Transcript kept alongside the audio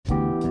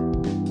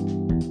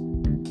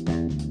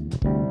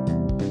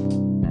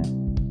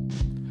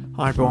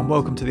Hi everyone,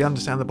 welcome to the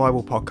Understand the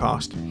Bible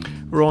podcast.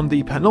 We're on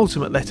the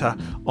penultimate letter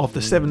of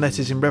the 7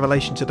 letters in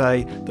Revelation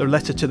today, the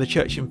letter to the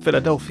church in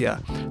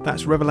Philadelphia.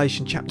 That's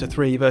Revelation chapter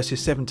 3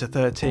 verses 7 to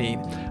 13.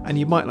 And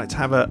you might like to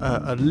have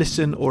a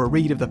listen or a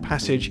read of the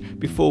passage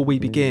before we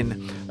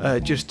begin,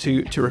 just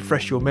to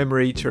refresh your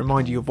memory, to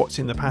remind you of what's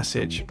in the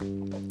passage.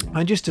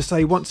 And just to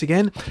say once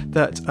again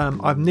that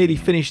I've nearly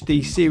finished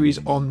the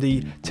series on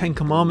the 10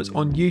 Commandments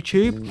on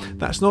YouTube.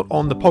 That's not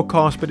on the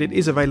podcast, but it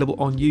is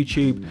available on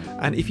YouTube.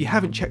 And if you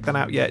haven't checked that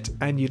out yet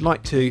and you'd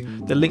like to,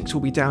 the links will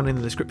be down in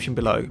the description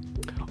below.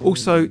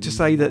 Also to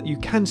say that you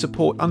can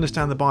support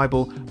Understand the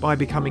Bible by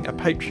becoming a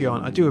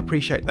Patreon. I do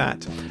appreciate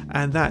that.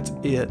 And that,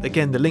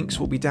 again, the links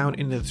will be down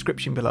in the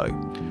description below.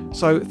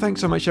 So thanks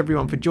so much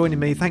everyone for joining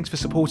me. Thanks for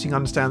supporting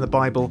Understand the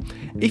Bible.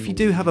 If you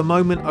do have a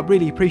moment, I'd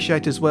really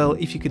appreciate as well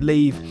if you could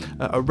leave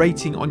a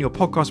rating on your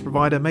podcast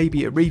provider,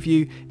 maybe a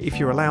review if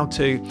you're allowed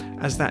to,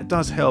 as that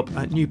does help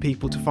new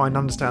people to find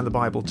Understand the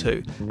Bible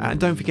too. And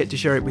don't forget to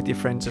share it with your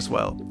friends as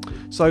well.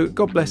 So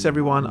God bless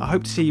everyone. I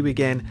hope to see you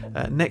again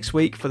next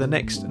week for the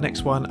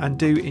next one, and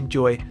do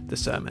enjoy the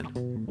sermon.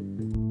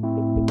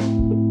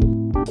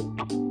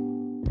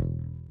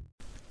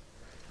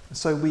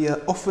 So we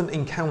often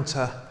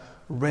encounter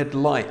red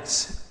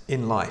lights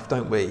in life,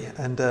 don't we?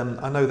 And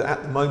I know that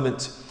at the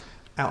moment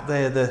out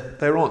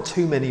there aren't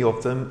too many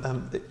of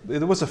them.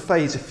 There was a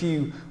phase a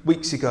few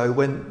weeks ago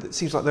when it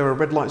seems like there were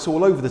red lights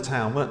all over the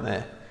town, weren't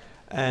there?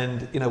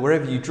 And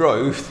wherever you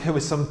drove, there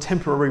was some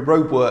temporary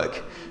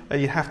roadwork.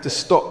 You have to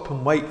stop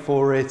and wait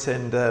for it,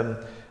 and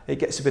it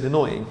gets a bit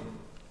annoying.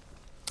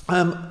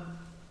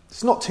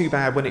 It's not too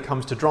bad when it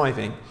comes to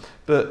driving,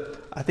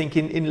 but I think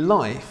in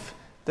life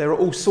there are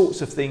all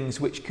sorts of things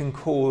which can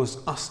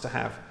cause us to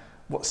have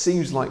what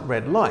seems like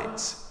red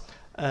lights,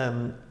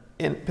 and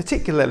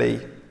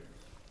particularly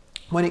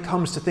when it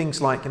comes to things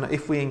like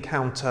if we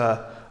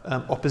encounter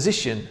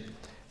opposition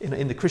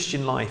in the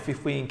Christian life,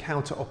 if we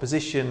encounter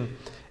opposition,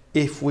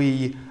 if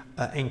we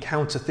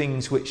encounter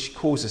things which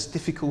cause us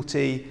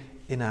difficulty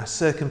in our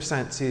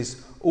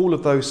circumstances, all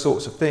of those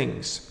sorts of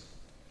things.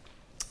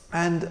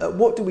 And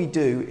what do we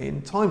do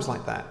in times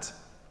like that?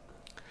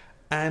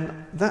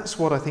 And that's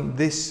what I think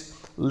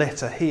this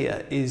letter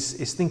here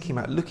is thinking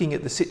about, looking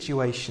at the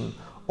situation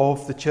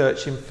of the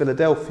church in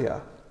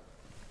Philadelphia.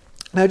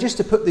 Now, just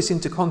to put this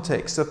into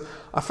context,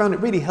 I found it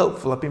really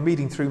helpful. I've been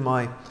reading through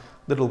my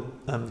little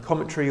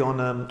commentary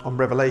on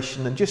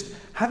Revelation and just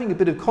having a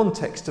bit of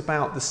context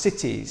about the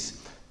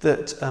cities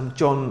that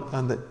John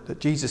and that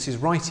Jesus is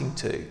writing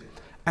to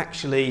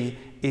actually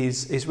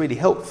is really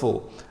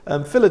helpful.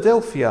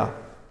 Philadelphia,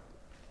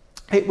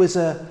 it was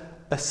a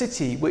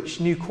city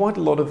which knew quite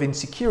a lot of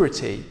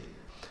insecurity,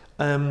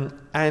 and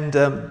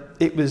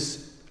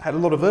it had a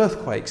lot of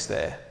earthquakes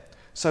there.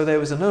 So there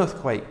was an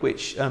earthquake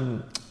which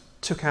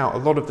took out a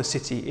lot of the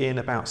city in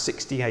about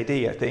 60 AD,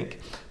 I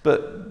think.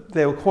 But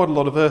there were quite a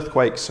lot of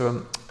earthquakes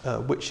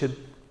which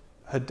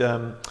had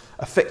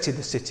affected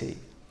the city.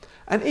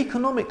 And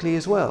economically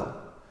as well,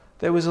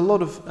 there was a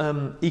lot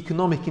of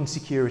economic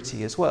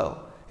insecurity as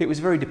well. It was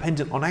very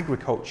dependent on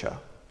agriculture.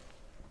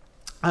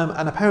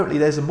 And apparently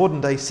there's a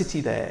modern day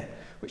city there,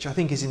 which I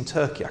think is in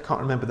Turkey. I can't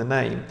remember the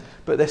name,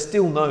 but they're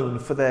still known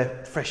for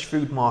their fresh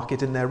food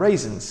market and their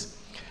raisins.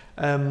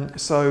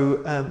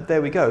 So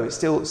there we go. It's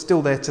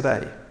still there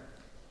today.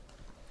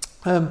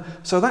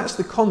 So that's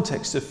the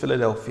context of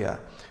Philadelphia,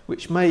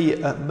 which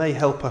may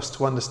help us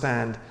to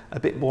understand a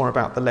bit more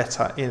about the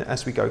letter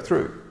as we go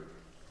through.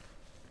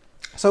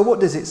 So what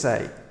does it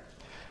say?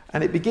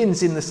 And it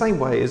begins in the same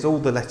way as all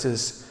the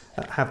letters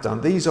have done.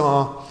 These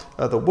are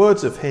the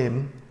words of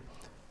him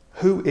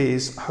who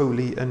is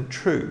holy and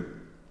true.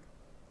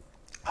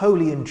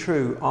 Holy and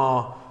true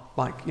are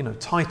like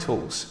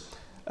titles.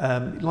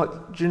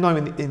 Do you know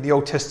in the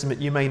Old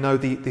Testament you may know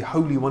the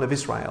Holy One of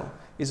Israel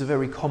is a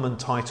very common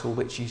title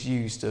which is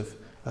used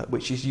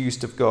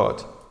of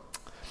God.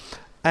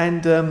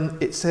 And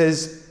it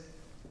says,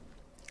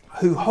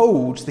 who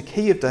holds the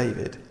key of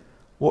David,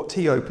 what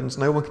he opens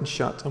no one can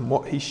shut, and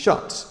what he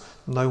shuts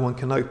no one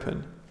can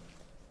open.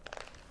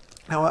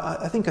 Now,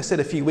 I think I said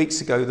a few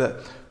weeks ago that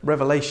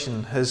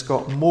Revelation has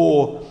got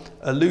more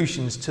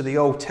allusions to the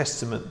Old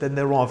Testament than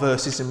there are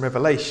verses in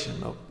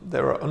Revelation.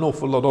 There are an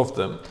awful lot of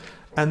them.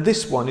 And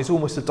this one is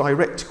almost a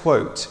direct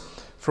quote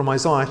from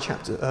Isaiah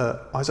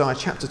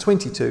chapter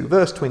 22,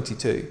 verse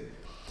 22,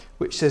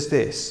 which says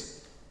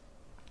this: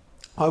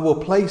 I will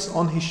place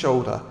on his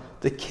shoulder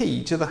the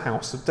key to the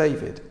house of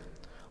David.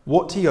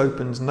 What he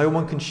opens no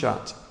one can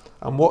shut,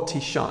 and what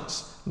he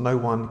shuts no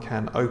one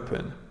can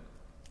open.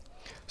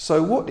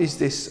 So what is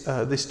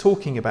this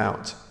talking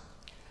about?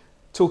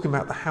 Talking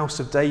about the house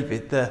of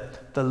David,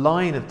 the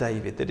line of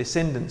David, the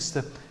descendants,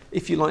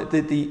 if you like,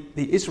 the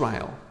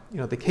Israel,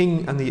 the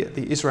king and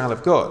the Israel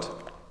of God.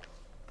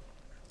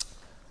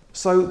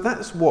 So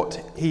that's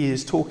what he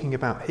is talking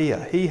about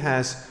here. He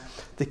has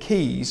the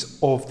keys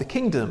of the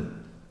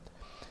kingdom,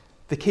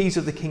 the keys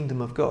of the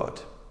kingdom of God.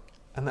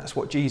 And that's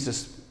what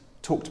Jesus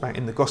talked about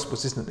in the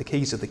Gospels, isn't it? The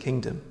keys of the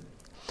kingdom.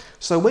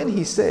 So when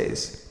he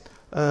says,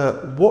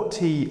 what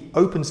he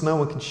opens no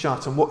one can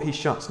shut, and what he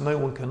shuts no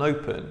one can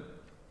open,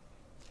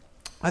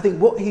 I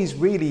think what he's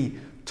really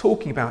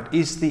talking about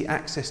is the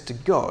access to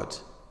God,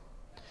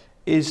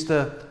 is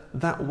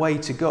that way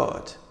to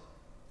God.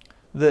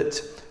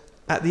 That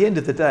at the end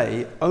of the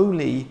day,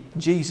 only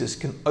Jesus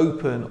can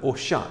open or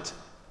shut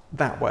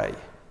that way,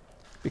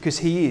 because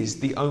he is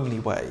the only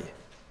way.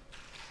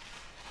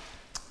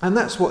 And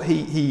that's what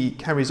he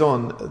carries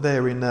on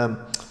there in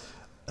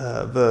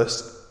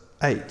verse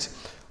 8.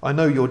 I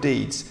know your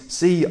deeds.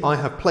 See, I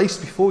have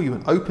placed before you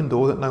an open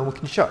door that no one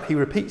can shut. He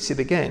repeats it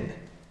again.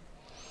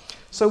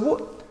 So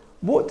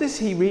what does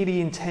he really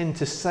intend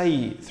to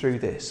say through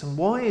this? And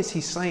why is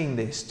he saying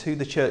this to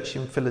the church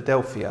in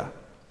Philadelphia?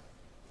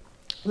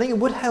 I think it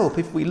would help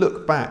if we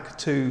look back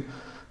to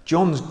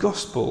John's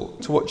Gospel,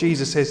 to what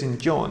Jesus says in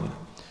John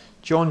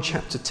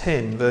chapter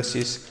 10,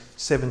 verses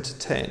 7 to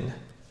 10.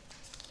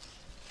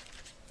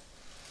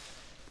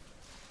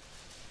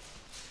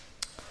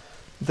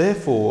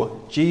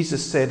 Therefore,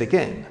 Jesus said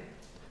again,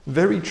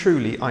 very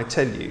truly I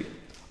tell you,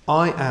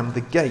 I am the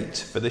gate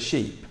for the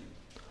sheep.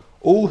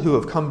 All who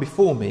have come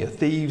before me are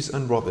thieves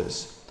and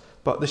robbers,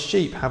 but the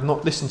sheep have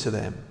not listened to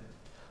them.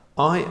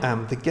 I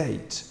am the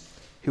gate.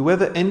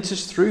 Whoever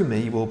enters through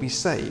me will be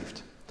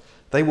saved.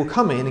 They will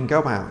come in and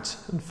go out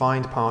and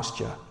find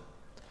pasture.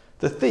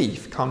 The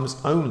thief comes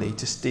only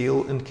to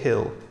steal and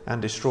kill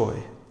and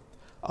destroy.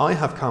 I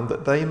have come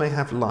that they may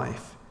have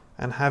life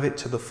and have it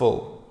to the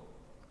full.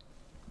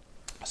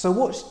 So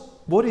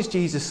what is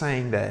Jesus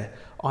saying there?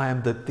 I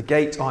am the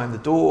gate, I am the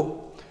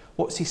door.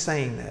 What's he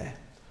saying there?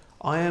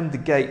 I am the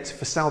gate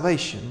for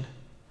salvation.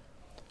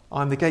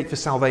 I am the gate for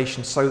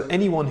salvation, so that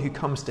anyone who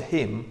comes to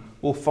him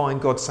will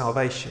find God's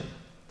salvation.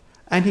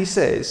 And he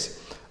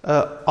says,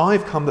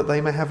 I've come that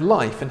they may have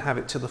life and have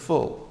it to the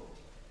full.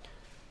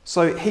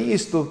 So he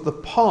is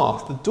the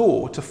path, the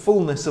door to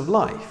fullness of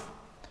life.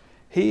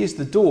 He is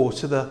the door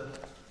to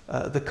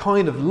the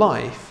kind of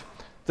life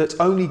that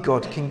only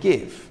God can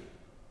give.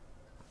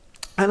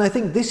 And I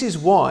think this is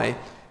why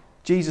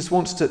Jesus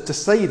wants to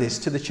say this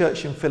to the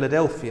church in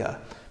Philadelphia,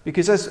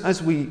 because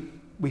as we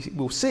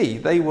will see,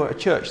 they were a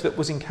church that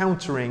was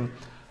encountering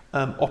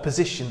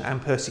opposition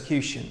and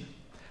persecution.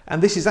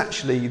 And this is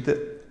actually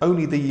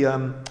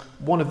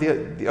one of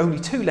the only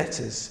 2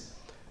 letters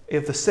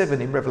of the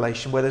 7 in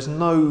Revelation where there's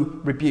no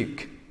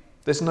rebuke.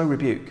 There's no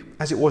rebuke,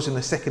 as it was in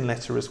the 2nd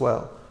letter as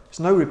well. There's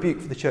no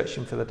rebuke for the church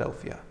in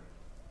Philadelphia.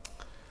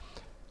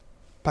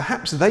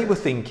 Perhaps they were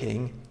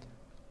thinking,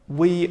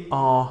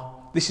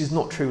 this is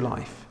not true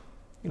life.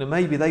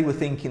 Maybe they were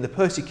thinking the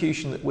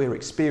persecution that we're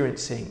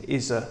experiencing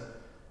is a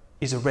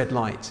red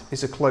light,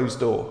 is a closed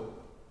door.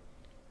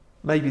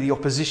 Maybe the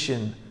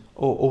opposition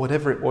or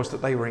whatever it was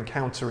that they were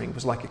encountering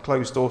was like a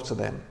closed door to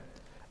them.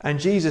 And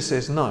Jesus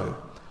says, no,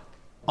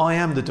 I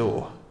am the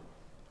door.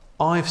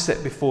 I've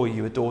set before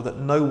you a door that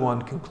no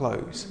one can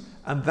close.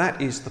 And that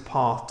is the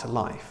path to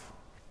life.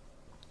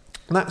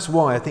 And that's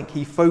why I think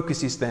he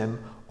focuses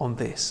them on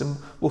this. And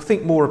we'll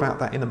think more about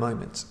that in a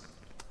moment.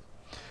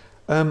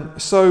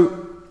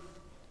 So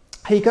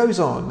he goes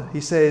on, he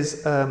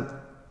says,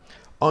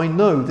 I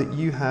know that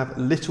you have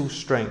little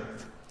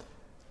strength.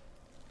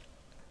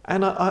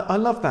 And I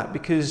love that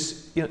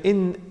because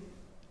in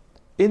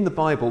the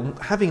Bible,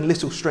 having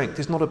little strength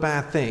is not a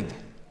bad thing,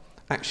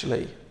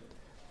 actually.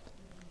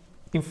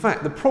 In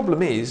fact, the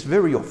problem is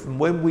very often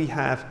when we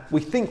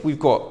think we've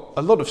got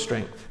a lot of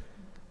strength,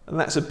 and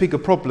that's a bigger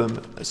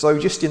problem. So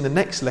just in the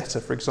next letter,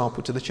 for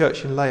example, to the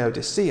church in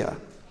Laodicea,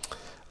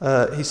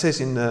 he says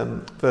in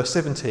verse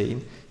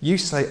 17, you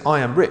say,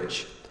 I am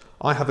rich,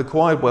 I have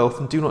acquired wealth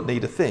and do not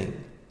need a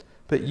thing,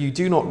 but you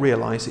do not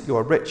realize that you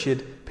are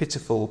wretched,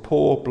 pitiful,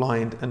 poor,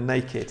 blind and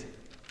naked.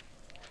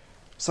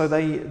 So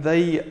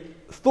they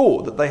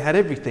thought that they had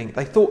everything.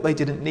 They thought they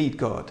didn't need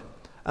God,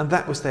 and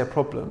that was their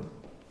problem.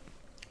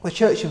 The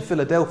church in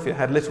Philadelphia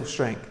had little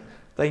strength.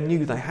 They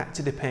knew they had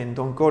to depend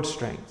on God's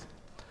strength,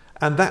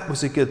 and that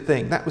was a good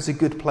thing. That was a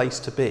good place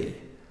to be,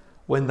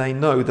 when they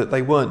know that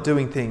they weren't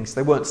doing things,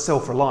 they weren't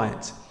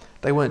self-reliant,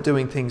 they weren't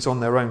doing things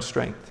on their own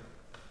strength.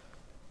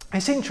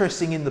 It's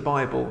interesting in the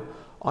Bible,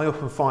 I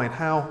often find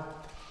how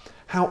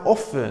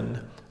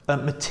often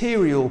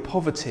material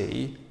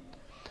poverty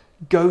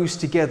goes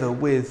together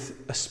with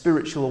a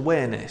spiritual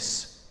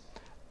awareness,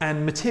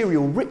 and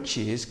material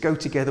riches go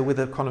together with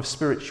a kind of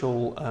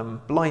spiritual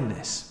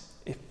blindness,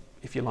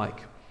 if you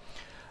like.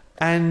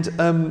 And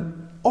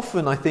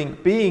often I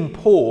think being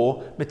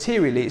poor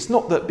materially, it's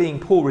not that being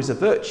poor is a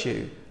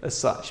virtue as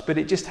such, but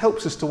it just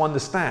helps us to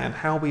understand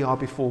how we are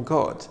before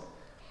God.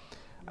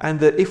 And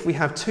that if we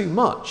have too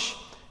much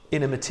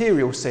in a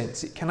material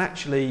sense, it can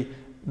actually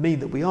mean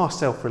that we are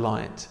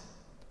self-reliant.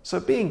 So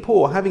being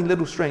poor, having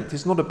little strength,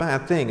 is not a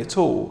bad thing at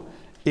all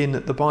in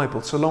the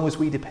Bible, so long as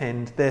we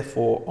depend,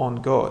 therefore, on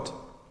God.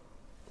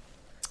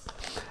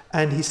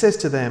 And he says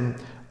to them,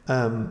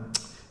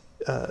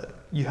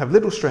 you have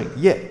little strength,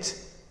 yet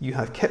you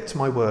have kept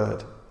my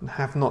word and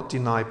have not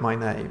denied my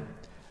name.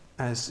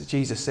 As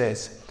Jesus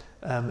says,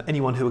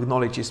 anyone who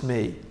acknowledges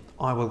me,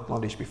 I will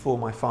acknowledge before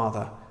my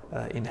Father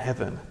in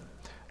heaven.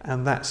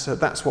 And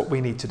that's what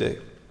we need to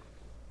do.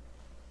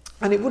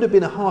 And it would have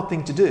been a hard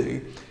thing to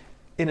do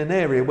in an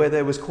area where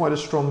there was quite a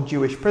strong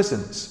Jewish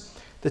presence.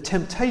 The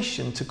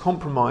temptation to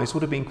compromise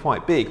would have been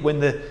quite big when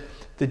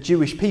the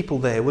Jewish people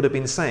there would have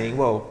been saying,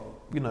 well,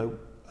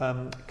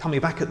 coming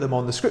back at them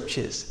on the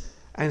scriptures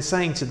and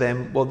saying to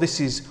them, well,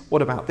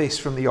 what about this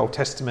from the Old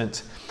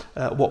Testament,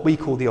 what we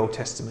call the Old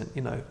Testament,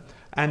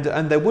 and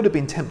there would have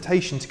been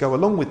temptation to go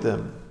along with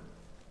them.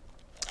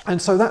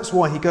 And so that's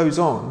why he goes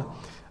on,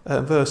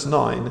 verse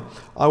 9,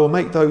 I will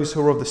make those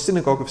who are of the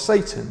synagogue of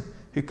Satan,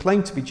 who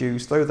claim to be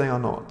Jews, though they are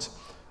not.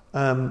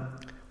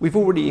 We've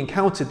already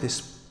encountered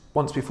this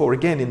once before,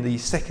 again in the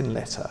second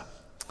letter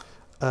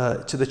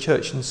to the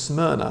church in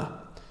Smyrna.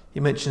 He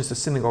mentions the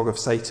synagogue of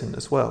Satan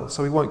as well,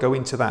 so we won't go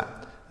into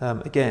that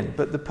again.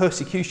 But the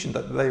persecution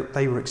that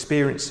they were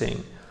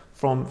experiencing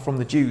from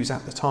the Jews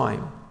at the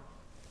time.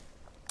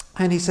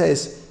 And he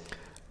says,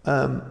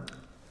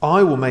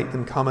 I will make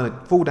them come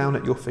and fall down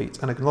at your feet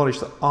and acknowledge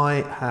that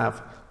I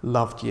have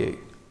loved you.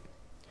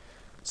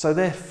 So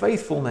their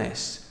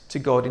faithfulness to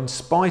God, in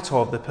spite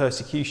of the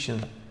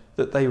persecution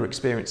that they were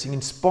experiencing,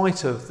 in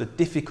spite of the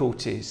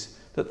difficulties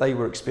that they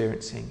were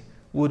experiencing,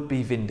 would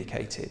be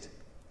vindicated.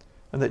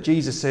 And that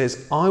Jesus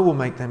says, I will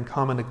make them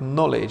come and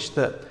acknowledge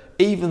that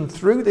even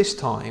through this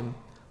time,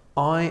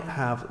 I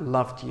have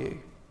loved you.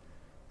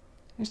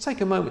 Just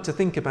take a moment to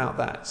think about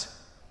that.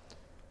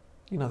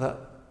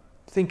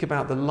 Think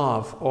about the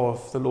love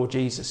of the Lord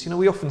Jesus.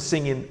 We often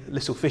sing in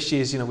Little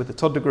Fishes, with the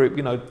toddler group,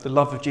 the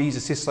love of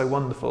Jesus is so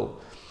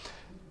wonderful.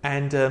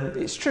 And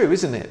it's true,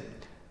 isn't it?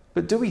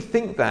 But do we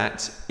think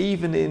that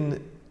even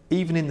in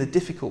the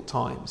difficult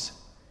times,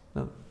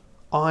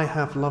 I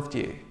have loved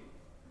you?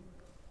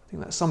 I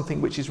think that's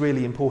something which is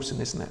really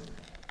important, isn't it?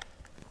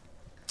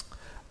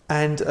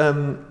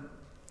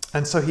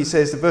 And so he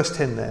says, verse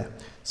 10 there,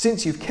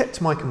 since you've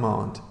kept my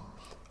command,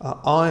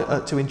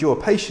 to endure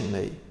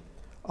patiently,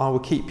 I will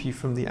keep you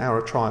from the hour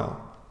of trial.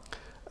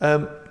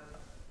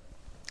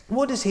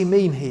 What does he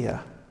mean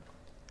here?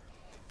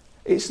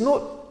 It's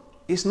not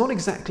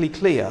exactly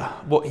clear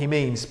what he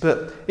means,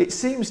 but it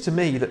seems to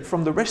me that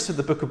from the rest of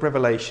the book of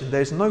Revelation,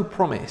 there's no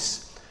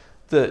promise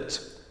that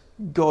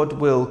God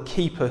will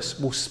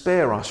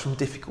spare us from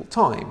difficult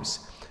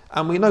times.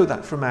 And we know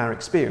that from our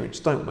experience,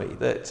 don't we?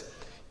 That,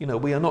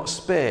 we are not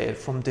spared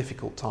from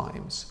difficult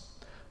times.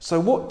 So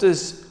what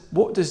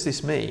does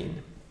this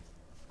mean?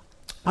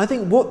 I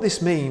think what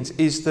this means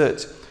is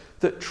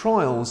that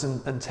trials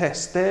and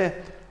tests,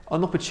 they're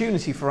an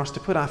opportunity for us to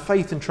put our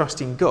faith and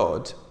trust in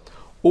God,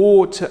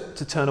 or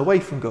to turn away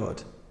from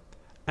God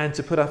and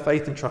to put our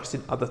faith and trust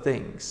in other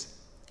things.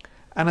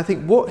 And I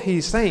think what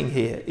he's saying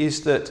here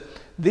is that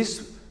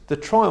the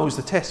trials,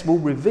 the tests, will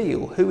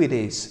reveal who it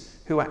is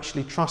who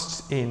actually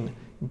trusts in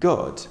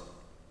God.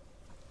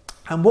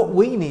 And what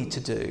we need to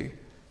do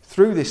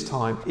through this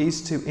time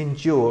is to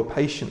endure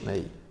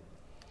patiently.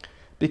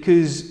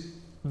 Because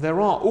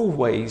there are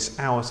always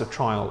hours of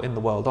trial in the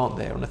world, aren't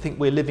there? And I think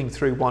we're living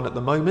through one at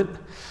the moment,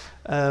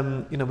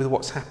 with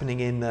what's happening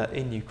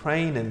in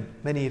Ukraine and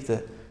many of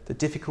the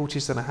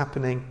difficulties that are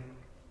happening.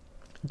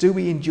 Do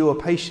we endure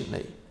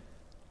patiently?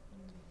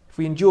 If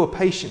we endure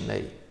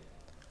patiently,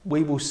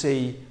 we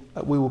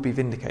will be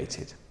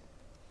vindicated.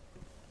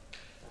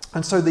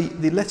 And so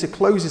the letter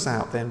closes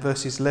out then,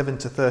 verses 11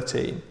 to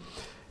 13.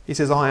 He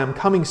says, I am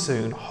coming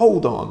soon.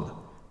 Hold on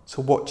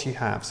to what you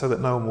have so that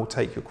no one will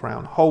take your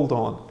crown. Hold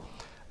on.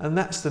 And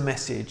that's the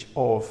message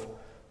of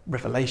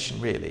Revelation,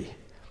 really.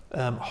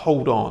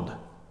 Hold on.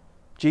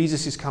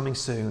 Jesus is coming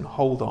soon.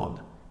 Hold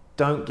on.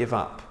 Don't give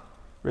up.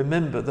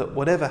 Remember that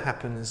whatever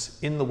happens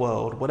in the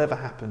world, whatever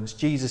happens,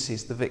 Jesus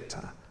is the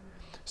victor.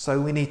 So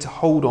we need to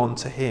hold on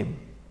to him.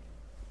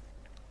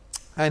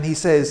 And he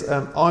says,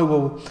 I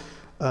will,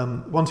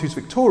 one who's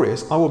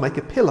victorious, I will make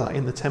a pillar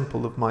in the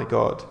temple of my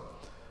God.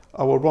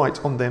 I will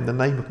write on them the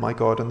name of my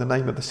God and the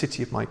name of the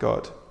city of my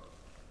God.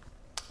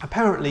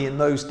 Apparently in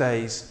those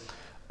days,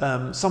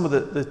 some of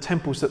the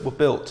temples that were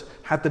built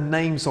had the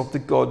names of the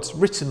gods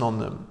written on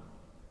them.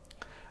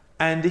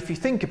 And if you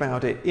think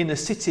about it, in a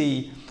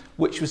city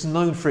which was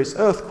known for its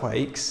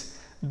earthquakes,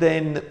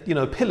 then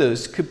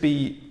pillars could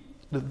be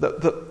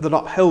that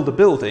upheld a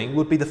building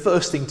would be the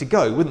first thing to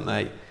go, wouldn't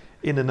they,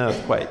 in an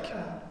earthquake?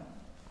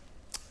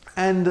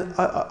 And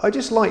I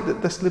just like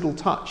that this little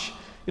touch,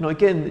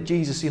 again, that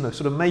Jesus,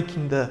 sort of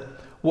making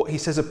what he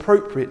says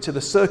appropriate to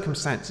the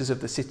circumstances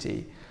of the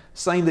city,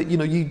 saying that,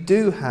 you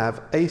do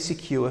have a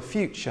secure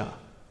future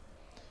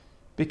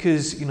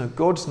because,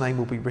 God's name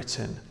will be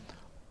written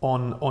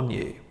on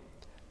you.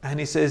 And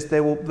he says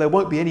there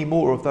won't be any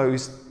more of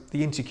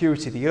the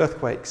insecurity, the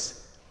earthquakes,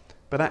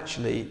 but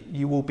actually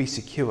you will be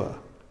secure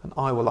and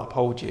I will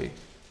uphold you.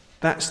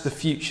 That's the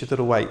future that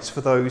awaits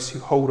for those who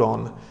hold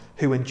on,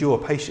 who endure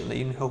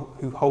patiently and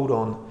who hold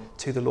on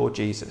to the Lord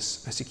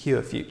Jesus, a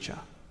secure future.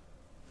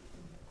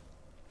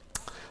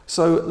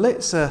 So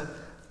let's,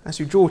 as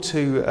we draw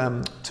to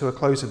a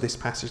close of this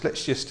passage,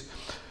 let's just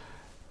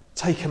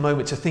take a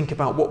moment to think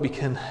about what we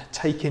can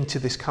take into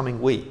this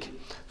coming week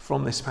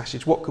from this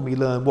passage. What can we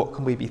learn? What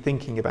can we be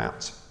thinking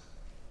about?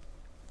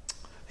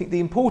 I think the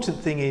important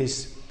thing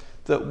is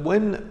that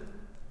when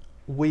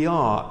we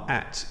are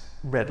at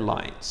red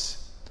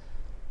lights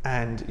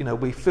and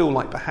we feel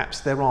like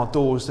perhaps there are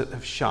doors that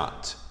have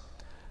shut,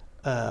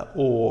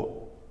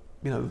 or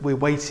we're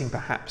waiting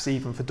perhaps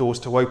even for doors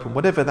to open,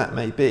 whatever that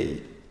may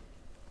be,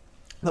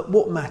 that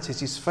what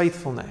matters is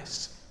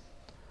faithfulness.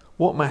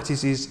 What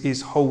matters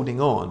is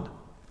holding on.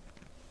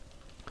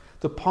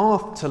 The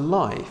path to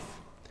life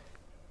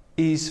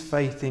is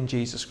faith in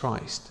Jesus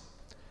Christ.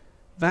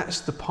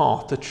 That's the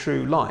path to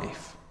true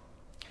life.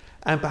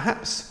 And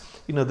perhaps,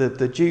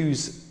 the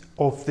Jews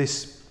of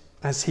this,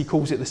 as he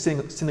calls it, the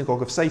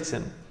synagogue of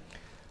Satan,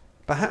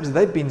 perhaps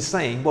they've been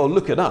saying, well,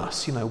 look at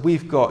us,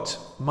 we've got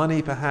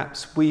money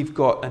perhaps, we've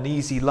got an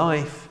easy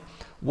life.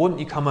 Why don't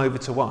you come over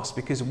to us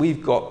because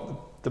we've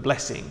got the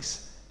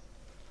blessings?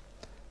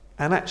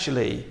 And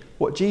actually,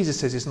 what Jesus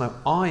says is, no,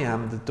 I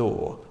am the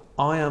door.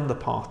 I am the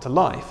path to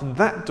life. And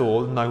that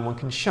door no one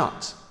can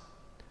shut.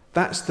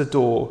 That's the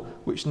door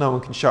which no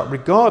one can shut,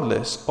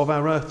 regardless of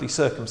our earthly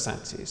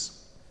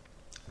circumstances,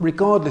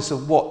 regardless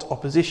of what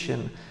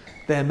opposition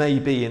there may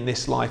be in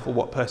this life, or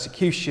what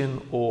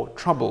persecution or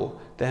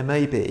trouble there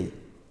may be,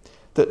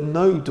 that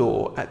no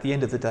door at the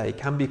end of the day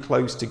can be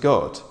closed to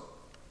God.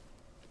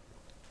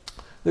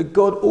 That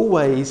God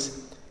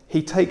always,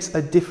 he takes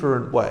a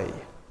different way.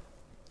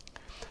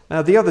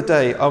 Now, the other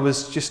day I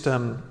was just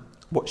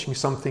watching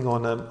something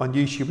on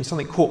YouTube, and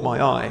something caught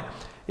my eye.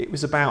 It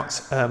was about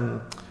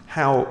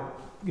how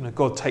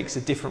God takes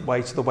a different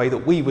way to the way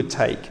that we would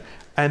take.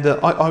 And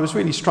I was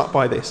really struck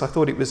by this. I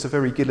thought it was a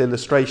very good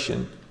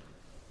illustration.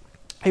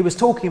 He was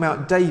talking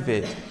about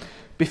David.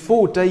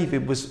 Before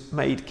David was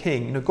made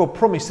king, God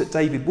promised that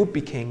David would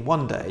be king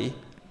one day.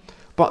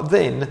 But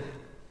then,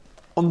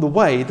 on the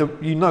way, the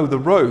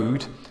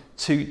road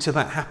to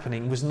that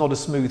happening was not a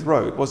smooth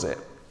road, was it?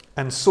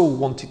 And Saul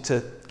wanted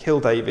to kill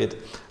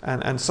David,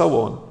 and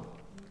so on.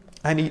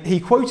 And he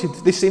quoted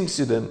this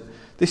incident.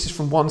 This is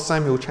from 1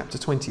 Samuel chapter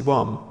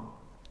 21.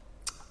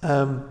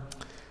 I'll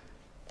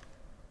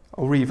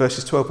read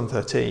verses 12 and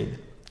 13.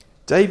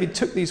 David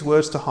took these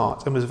words to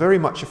heart and was very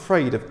much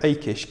afraid of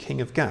Achish,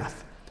 king of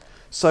Gath.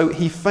 So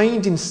he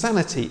feigned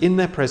insanity in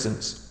their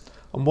presence,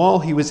 and while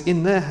he was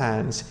in their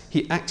hands,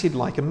 he acted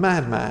like a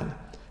madman,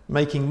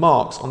 making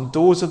marks on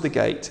doors of the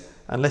gate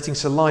and letting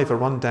saliva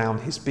run down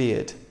his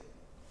beard.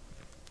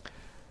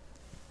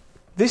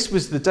 This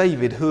was the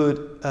David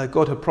who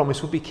God had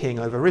promised would be king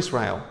over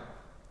Israel.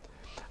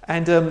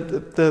 And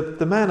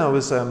the man I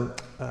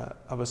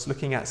was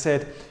looking at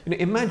said,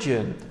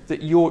 imagine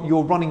that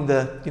you're running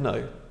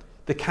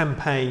the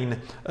campaign,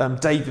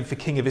 David for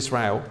King of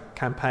Israel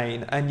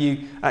campaign, and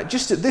you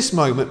just at this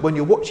moment when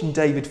you're watching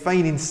David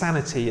feign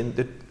insanity and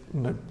the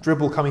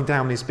dribble coming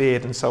down his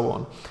beard and so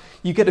on,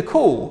 you get a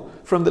call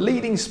from the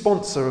leading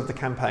sponsor of the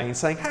campaign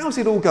saying, "How's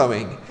it all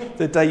going,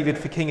 the David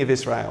for King of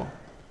Israel?"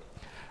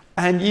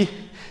 And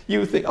you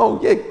would think, "Oh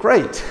yeah,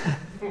 great."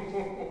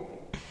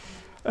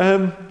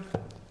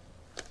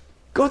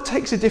 God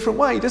takes a different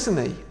way, doesn't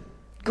he?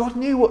 God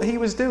knew what he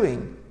was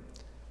doing.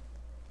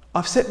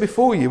 I've set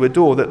before you a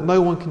door that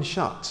no one can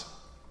shut.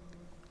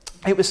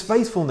 It was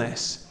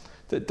faithfulness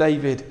that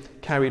David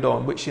carried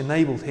on, which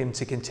enabled him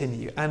to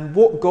continue. And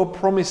what God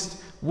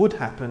promised would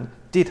happen,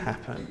 did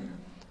happen.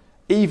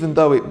 Even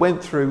though it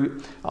went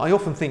through, I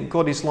often think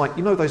God is like,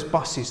 those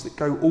buses that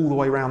go all the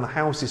way around the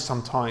houses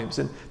sometimes.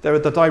 And there are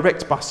the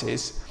direct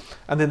buses,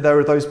 and then there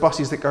are those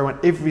buses that go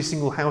around every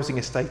single housing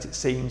estate, it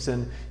seems.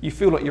 And you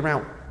feel like you're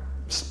out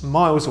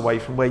miles away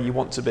from where you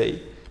want to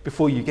be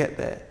before you get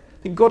there.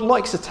 I think God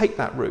likes to take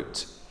that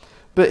route,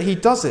 but he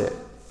does it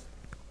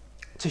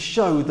to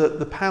show that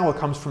the power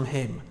comes from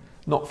him,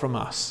 not from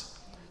us.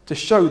 To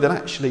show that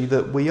actually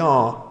that we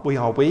are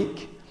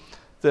weak,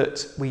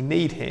 that we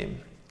need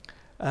him,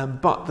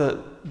 but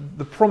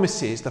the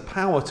promises, the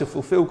power to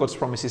fulfill God's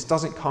promises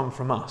doesn't come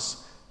from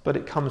us, but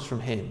it comes from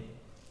him.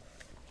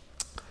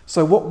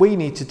 So what we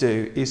need to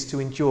do is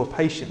to endure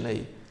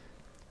patiently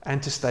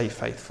and to stay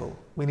faithful.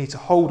 We need to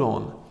hold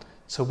on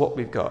to what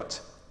we've got.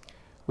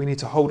 We need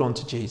to hold on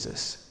to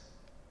Jesus.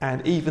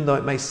 And even though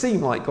it may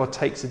seem like God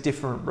takes a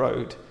different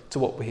road to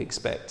what we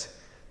expect,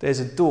 there's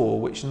a door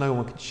which no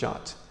one can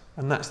shut.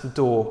 And that's the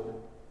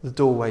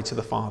doorway to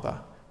the Father,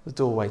 the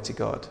doorway to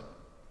God.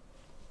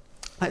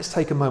 Let's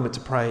take a moment to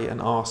pray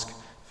and ask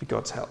for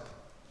God's help.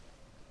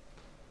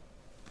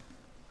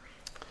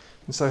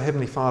 And so,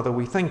 Heavenly Father,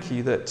 we thank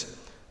you that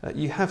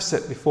you have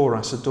set before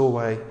us a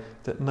doorway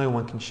that no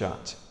one can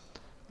shut.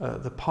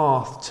 The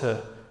path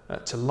to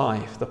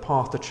life, the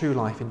path to true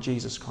life in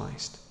Jesus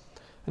Christ.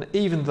 And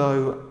even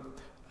though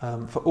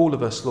for all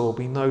of us, Lord,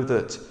 we know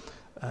that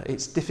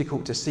it's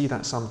difficult to see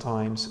that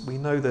sometimes, we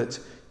know that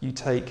you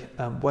take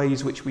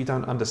ways which we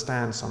don't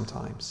understand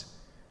sometimes.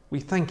 We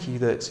thank you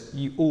that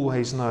you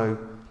always know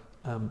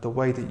the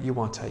way that you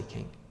are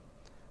taking.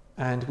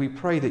 And we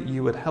pray that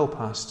you would help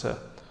us to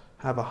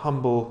have a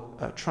humble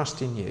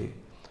trust in you,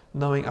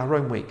 knowing our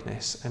own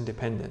weakness and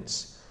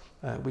dependence.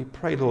 We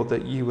pray, Lord,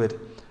 that you would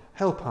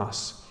help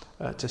us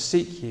to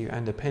seek you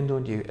and depend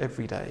on you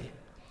every day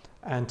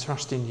and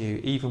trust in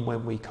you even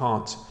when we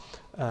can't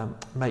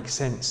make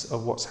sense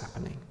of what's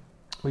happening.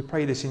 We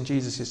pray this in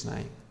Jesus'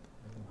 name.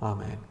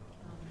 Amen.